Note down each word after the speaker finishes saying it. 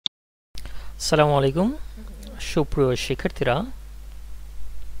আসসালামু আলাইকুম সুপ্রিয় শিক্ষার্থীরা,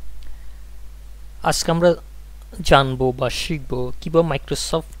 আজকে আমরা জানবো বা শিখব কিভাবে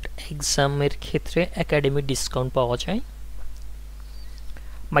মাইক্রোসফট এক্সামের ক্ষেত্রে একাডেমিক ডিসকাউন্ট পাওয়া যায়।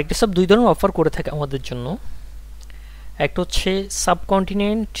 মাইক্রোসফট দুই ধরনের অফার করে থাকে আমাদের জন্য। একটা হচ্ছে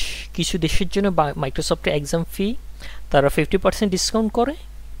সাবকন্টিনেন্ট কিছু দেশের জন্য মাইক্রোসফটের এক্সাম ফি তারা 50% ডিসকাউন্ট করে।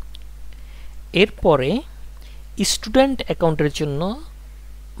 এরপরে স্টুডেন্ট অ্যাকাউন্টের জন্য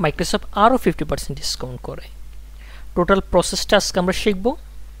মাইক্রোসফট আরও 50% ডিসকাউন্ট করে। টোটাল প্রসেসটা আজকে আমরা শিখব।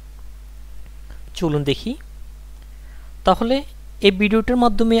 চলুন দেখি। তাহলে এই ভিডিওটার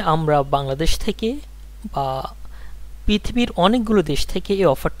মাধ্যমে আমরা বাংলাদেশ থেকে বা পৃথিবীর অনেকগুলো দেশ থেকে এই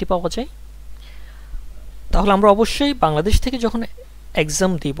অফারটি পাওয়া যায়। তাহলে আমরা অবশ্যই বাংলাদেশ থেকে যখন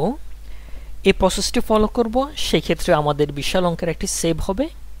এক্সাম দিব এই প্রসেসটি ফলো করব। সেই ক্ষেত্রে আমাদের বিশাল অঙ্কের একটি সেভ হবে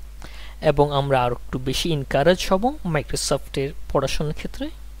এবং আমরা আরও একটু বেশি এনকারেজ হব মাইক্রোসফটের পড়াশোনার ক্ষেত্রে।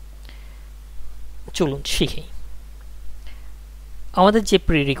 চলুন শিখি। আমাদের যে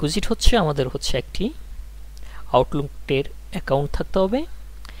প্রিরিকুইজিট হচ্ছে আমাদের হচ্ছে একটি আউটলুকের অ্যাকাউন্ট থাকতে হবে।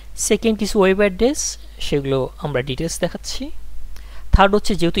 সেকেন্ড কিছু ওয়েব অ্যাড্রেস, সেগুলো আমরা ডিটেলস দেখাচ্ছি। থার্ড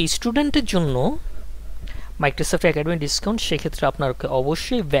হচ্ছে যেহেতু স্টুডেন্টের জন্য মাইক্রোসফট একাডেমি ডিসকাউন্ট, সেক্ষেত্রে আপনাকে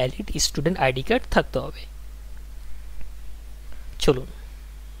অবশ্যই ভ্যালিড স্টুডেন্ট আইডি কার্ড থাকতে হবে। চলুন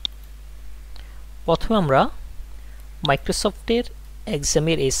প্রথমে আমরা মাইক্রোসফটের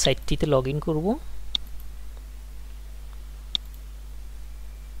এক্সামের এই সাইটটিতে লগ ইন করব।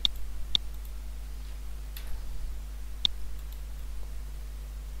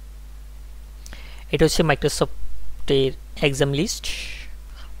 এটা হচ্ছে মাইক্রোসফটের এক্সাম লিস্ট।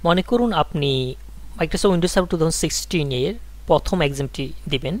 মনে করুন আপনি মাইক্রোসফট উইন্ডোজ সার্ভার 2016 এর প্রথম এক্সামটি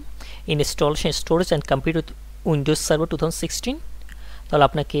দিবেন, installation storage and computer with Windows server 2016। তাহলে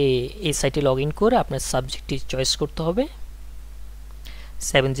আপনাকে এই সাইটে লগ ইন করে আপনার সাবজেক্টটি চয়েস করতে হবে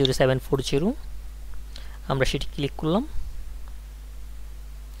 70740। আমরা সেটি ক্লিক করলাম।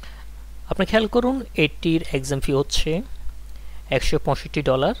 আপনি খেয়াল করুন এটির এক্সাম ফি হচ্ছে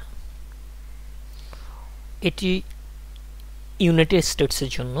 $165। এটি ইউনাইটেড স্টেটসের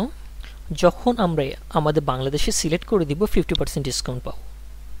জন্য। যখন আমরা আমাদের বাংলাদেশে সিলেক্ট করে দিব 50% ডিসকাউন্ট পাবো।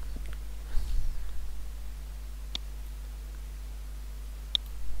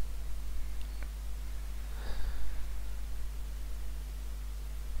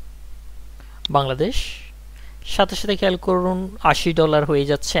 বাংলাদেশ সাথে সাথে খেয়াল করুন $80 হয়ে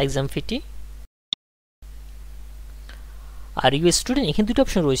যাচ্ছে এক্সাম ফিটি। আর ইউ স্টুডেন্ট, এখানে দুটো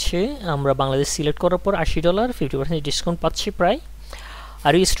অপশন রয়েছে। আমরা বাংলাদেশ সিলেক্ট করার পর $80 50% ডিসকাউন্ট পাচ্ছি প্রায়।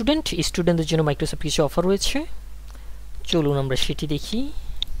 আর ইউ স্টুডেন্ট, স্টুডেন্টদের জন্য মাইক্রোসফট কিছু অফার রয়েছে। চলুন আমরা সেটি দেখি।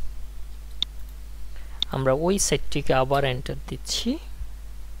 আমরা ওই সাইটটিকে আবার এন্টার দিচ্ছি।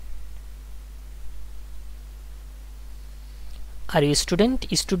 আর ইউ স্টুডেন্ট,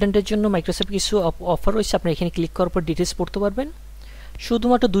 স্টুডেন্টের জন্য মাইক্রোসফট কিছু অফার রয়েছে। আপনি এখানে ক্লিক করার পর ডিটেলস পড়তে পারবেন।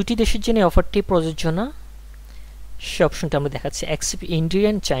 শুধুমাত্র দুইটি দেশের জন্য অফারটি প্রযোজ্য না, সে অপশনটা আমরা দেখাচ্ছি। এক্সেপ্ট ইন্ডিয়া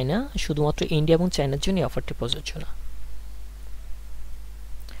অ্যান্ড চায়না, শুধুমাত্র ইন্ডিয়া এবং চায়নার জন্য অফারটি প্রযোজ্য না।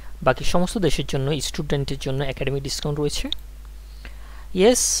 বাকি সমস্ত দেশের জন্য স্টুডেন্টের জন্য একাডেমিক ডিসকাউন্ট রয়েছে।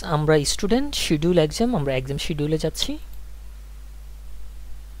 ইয়েস, আমরা স্টুডেন্ট শিডিউল এক্সাম, আমরা এক্সাম শিডিউলে যাচ্ছি।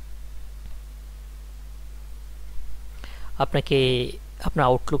 আপনাকে আপনার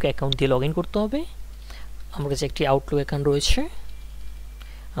আউটলুক অ্যাকাউন্ট দিয়ে লগ ইন করতে হবে। আমার কাছে একটি আউটলুক অ্যাকাউন্ট রয়েছে,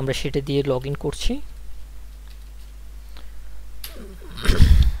 আমরা সেটা দিয়ে লগ ইন করছি।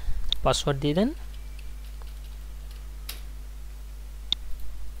 পাসওয়ার্ড দিয়ে দেন।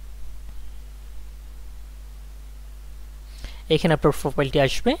 এখানে আপনার প্রোফাইলটি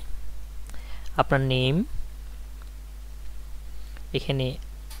আসবে, আপনার নেম, এখানে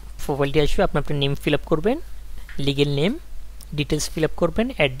প্রোফাইলটি আসবে। আপনার নেম ফিল আপ করবেন, legal name, details fill up করবেন,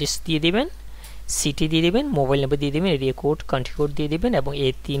 অ্যাড্রেস দিয়ে দেবেন, সিটি দিয়ে দেবেন, মোবাইল নাম্বার দিয়ে দেবেন, এরিয়া কোড, কান্ট্রি কোড দিয়ে দেবেন এবং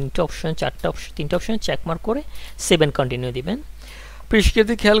এই তিনটে অপশন তিনটে অপশন চেকমার্ক করে সেভ অ্যান্ড কন্টিনিউ দেবেন। পরিষ্কার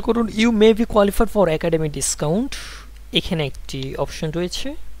খেয়াল করুন you may be qualified for academic discount. এখানে একটি অপশন রয়েছে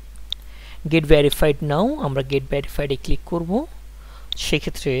গেট ভেরিফাইড নাও, আমরা গেট ভেরিফাইডে ক্লিক করব।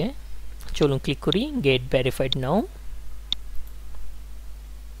 সেক্ষেত্রে চলুন ক্লিক করি গেট ভেরিফাইড নাও।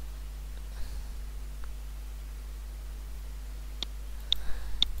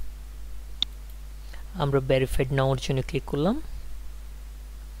 আমরা ভেরিফাইড নাওর জন্য ক্লিক করলাম।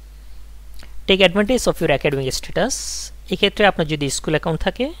 Take advantage of your academic status. এক্ষেত্রে আপনার যদি স্কুল অ্যাকাউন্ট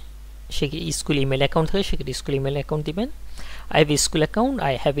থাকে, সেক্ষেত্রে স্কুল ইমেল অ্যাকাউন্ট থাকে, সেক্ষেত্রে স্কুল ইমেল অ্যাকাউন্ট দিবেন। I have a school account,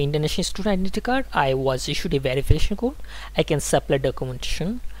 I have international student identity card, I was issued a verification code, I can supply documentation.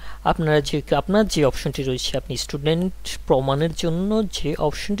 আপনার যে অপশনটি রয়েছে, আপনি স্টুডেন্ট প্রমাণের জন্য যে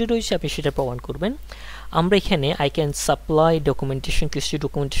অপশনটি রয়েছে আপনি সেটা প্রমাণ করবেন। আমরা এখানে আই ক্যান সাপ্লাই ডকুমেন্টেশন, কিছু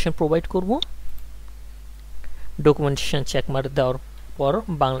ডকুমেন্টেশন প্রোভাইড করব। ডকুমেন্টেশন চেকমার্ক দেওয়ার পর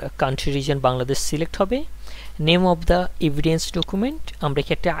কান্ট্রি রিজন বাংলাদেশ সিলেক্ট হবে। Name of the evidence document, আমরা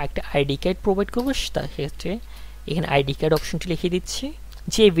এক্ষেত্রে একটা আইডি কার্ড প্রোভাইড করবো, তার ক্ষেত্রে এখানে আইডি কার্ড অপশনটি লিখে দিচ্ছি,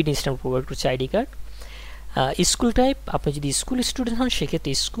 যে এভিডেন্সটা আমরা প্রোভাইড করছি আইডি কার্ড। স্কুল টাইপ, আপনি যদি স্কুল স্টুডেন্ট হন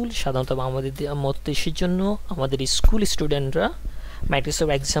সেক্ষেত্রে স্কুল, সাধারণত আমাদের মতো দেশের জন্য আমাদের স্কুল স্টুডেন্টরা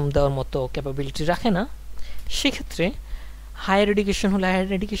মাইক্রোসফট এক্সাম দেওয়ার মতো ক্যাপাবিলিটি রাখে না, সেক্ষেত্রে হায়ার এডুকেশন হলে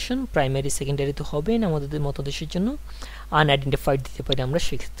হায়ার এডুকেশন, প্রাইমারি সেকেন্ডারি তো হবে না আমাদের মতো দেশের জন্য। আনআইডেন্টিফাইড দিতে পারি আমরা,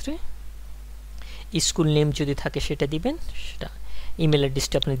 সেক্ষেত্রে স্কুল নেম যদি থাকে সেটা দিবেন, সেটা ইমেল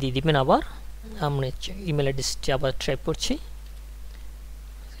অ্যাড্রেসটা আপনি দিয়ে দিবেন। আবার আমরা ইমেল অ্যাড্রেসটি আবার ট্রাই করছি।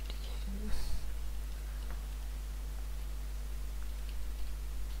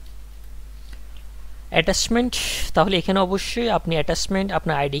 অ্যাটাচমেন্ট, তাহলে এখানে অবশ্যই আপনি অ্যাটাচমেন্ট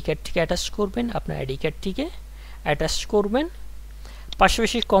আপনার আইডি কার্ডটিকে অ্যাটাচ করবেন, আপনার আইডি কার্ডটিকে অ্যাটাচ করবেন।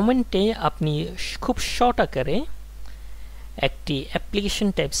 পাশাপাশি কমেন্টে আপনি খুব শর্ট আকারে একটি অ্যাপ্লিকেশন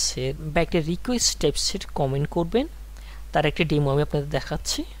টাইপসের বা একটি রিকোয়েস্ট টাইপসের কমেন্ট করবেন। তার একটি ডেমো আমি আপনাদের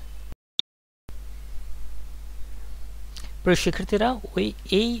দেখাচ্ছি। প্রিয় শিক্ষার্থীরা,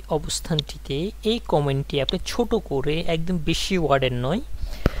 এই অবস্থানটিতে এই কমেন্টটি আপনি ছোট করে, একদম বেশি ওয়ার্ডের নয়,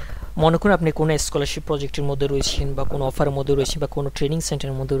 মনে করুন আপনি কোনো স্কলারশিপ প্রজেক্টের মধ্যে রয়েছেন বা কোনো অফারের মধ্যে রয়েছেন বা কোনো ট্রেনিং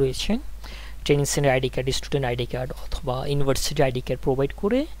সেন্টারের মধ্যে রয়েছেন, training centre ID card, student ID card অথবা ইউনিভার্সিটি আইডি কার্ড প্রোভাইড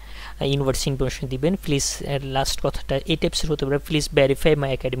করে ইউনিভার্সিটি ইনফরমেশন দিবেন। প্লিজ, লাস্ট কথাটা এই টাইপসের হতে পারে, please verify my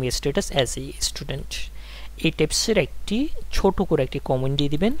academic status as a student. এই টাইপসের একটি ছোট করে একটি কমেন্ট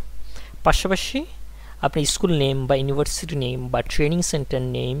দিয়ে দিবেন। পাশাপাশি আপনি স্কুল নেম বা ইউনিভার্সিটি নেম বা ট্রেনিং সেন্টার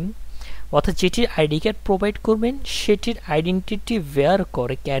নেম, অর্থাৎ যেটির আইডি কার্ড প্রোভাইড করবেন সেটির আইডেন্টিটি ওয়্যার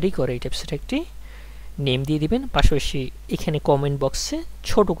করে, ক্যারি করে, এই টাইপসের একটি নেম দিয়ে দিবেন। পাশাপাশি এখানে কমেন্ট বক্সে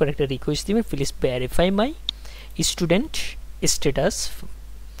ছোট করে একটা রিকোয়েস্ট দিবেন, please verify my student status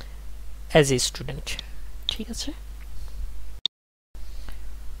as a student. ঠিক আছে,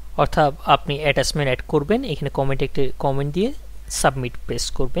 অর্থাৎ আপনি অ্যাটাচমেন্ট অ্যাড করবেন, এখানে কমেন্ট একটি কমেন্ট দিয়ে সাবমিট প্রেস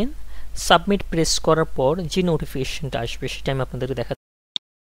করবেন। সাবমিট প্রেস করার পর যে নোটিফিকেশনটা আসবে সেটা আমি আপনাদেরকে দেখা,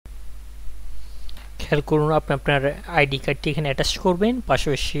 খেয়াল করুন আপনি আপনার আইডি কার্ডটি এখানে অ্যাটাচ করবেন,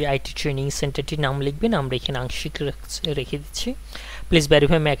 পাশাপাশি আইটি ট্রেনিং সেন্টারটির নাম লিখবেন, আমরা এখানে আংশিক রেখে দিচ্ছি। Please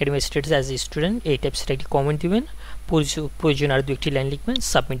verify my academic status as a student, এই টাইপসের একটি কমেন্ট দিবেন, প্রয়োজন আর 2-1টি লাইন লিখবেন,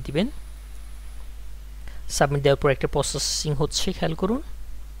 সাবমিট দিবেন। সাবমিট দেওয়ার পর একটা প্রসেসিং হচ্ছে, খেয়াল করুন।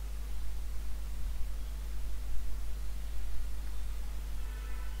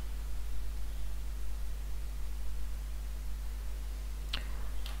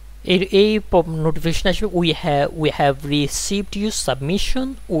 এই নোটিফিকেশন আসবে, we have received your submission,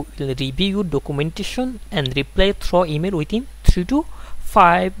 we will review your documentation and reply through email within 3 to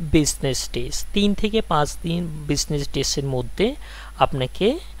 5 business days। 3 থেকে 5 দিন বিজনেস ডেসের মধ্যে আপনাকে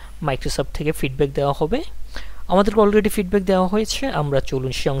মাইক্রোসফট থেকে ফিডব্যাক দেওয়া হবে। আমাদেরকে অলরেডি ফিডব্যাক দেওয়া হয়েছে, আমরা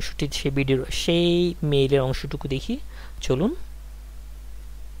চলুন সেই অংশটি, সেই ভিডিওর সেই মেইলের অংশটুকু দেখি, চলুন।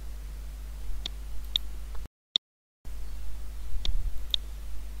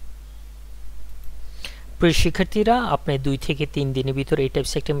 প্রিয় শিক্ষার্থীরা, আপনি 2 থেকে 3 দিনের ভিতরে এই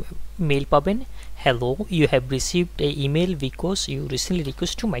টাইপস একটা মেইল পাবেন। Hello, you have received a email because you recently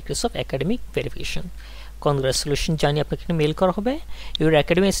request to Microsoft academic verification. Congratulation জানিয়ে আপনাকে একটা মেইল করা হবে। Your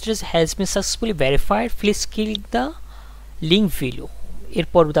academic status has been successfully verified, please click the link below.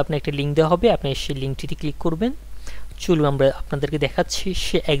 এরপর আপনার একটা লিঙ্ক দেওয়া হবে, আপনি সেই লিঙ্কটিতে ক্লিক করবেন। চলুন আমরা আপনাদেরকে দেখাচ্ছি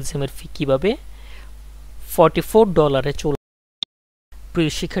সে এক্সামের ফি কীভাবে $44 চলে।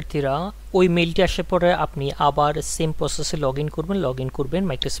 প্রিয় শিক্ষার্থীরা, ওই মেইলটি আসার পরে আপনি আবার সেম প্রসেসে লগ ইন করবেন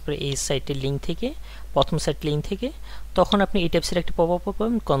মাইক্রোসফটের এই সাইটের লিঙ্ক থেকে, প্রথম সাইট লিঙ্ক থেকে। তখন আপনি এই টাইপসের একটা পপ আপ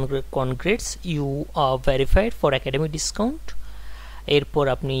পাবেন, congrats you R verified for academic discount. এরপর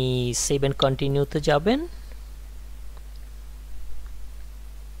আপনি সেভ অ্যান্ড কন্টিনিউতে যাবেন,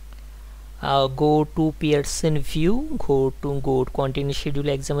 go to Pearson view, go continue schedule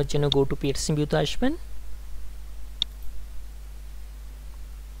এক্সামের জন্য গো টু পিয়ারসন ভিউতে আসবেন।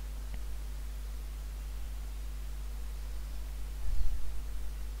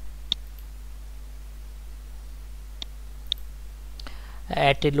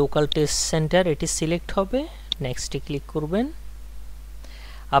 At a local test centre এটি সিলেক্ট হবে, নেক্সটে ক্লিক করবেন।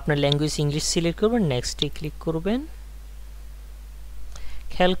 আপনার ল্যাঙ্গুয়েজ ইংলিশ সিলেক্ট করবেন, নেক্সটে ক্লিক করবেন।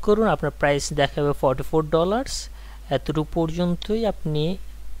 খেয়াল করুন আপনার প্রাইস দেখাবে $44। এতটুকু পর্যন্তই আপনি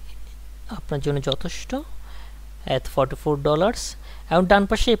আপনার জন্য যথেষ্ট, $44। এবং ডান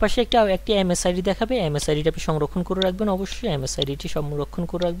পাশে এপাশে একটি এমএসআইডি দেখাবে, এমএসআইডিটা আপনি সংরক্ষণ করে রাখবেন, অবশ্যই এমএসআইডিটি সংরক্ষণ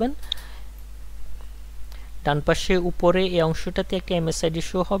করে রাখবেন। ডান পাশে উপরে এই অংশটাতে একটা এমএসআইডি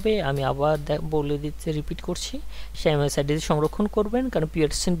শো হবে, আমি আবার বলে দিতে রিপিট করছি, সেই এমএসআইডি সংরক্ষণ করবেন, কারণ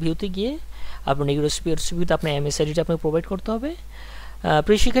পিয়ারসন ভিউতে গিয়ে আপনার নিউরোস পিয়ারসন ভিউতে আপনার এমএসআইডিটা আপনাকে প্রোভাইড করতে হবে।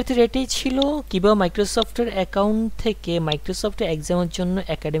 প্রিয় শিক্ষার্থীর এটাই ছিল কীভাবে মাইক্রোসফটের অ্যাকাউন্ট থেকে মাইক্রোসফটের এক্সামের জন্য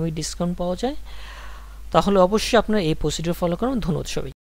একাডেমিক ডিসকাউন্ট পাওয়া যায়। তাহলে অবশ্যই আপনারা এই প্রসিডিউর ফলো করুন। ধন্যবাদ সবাই।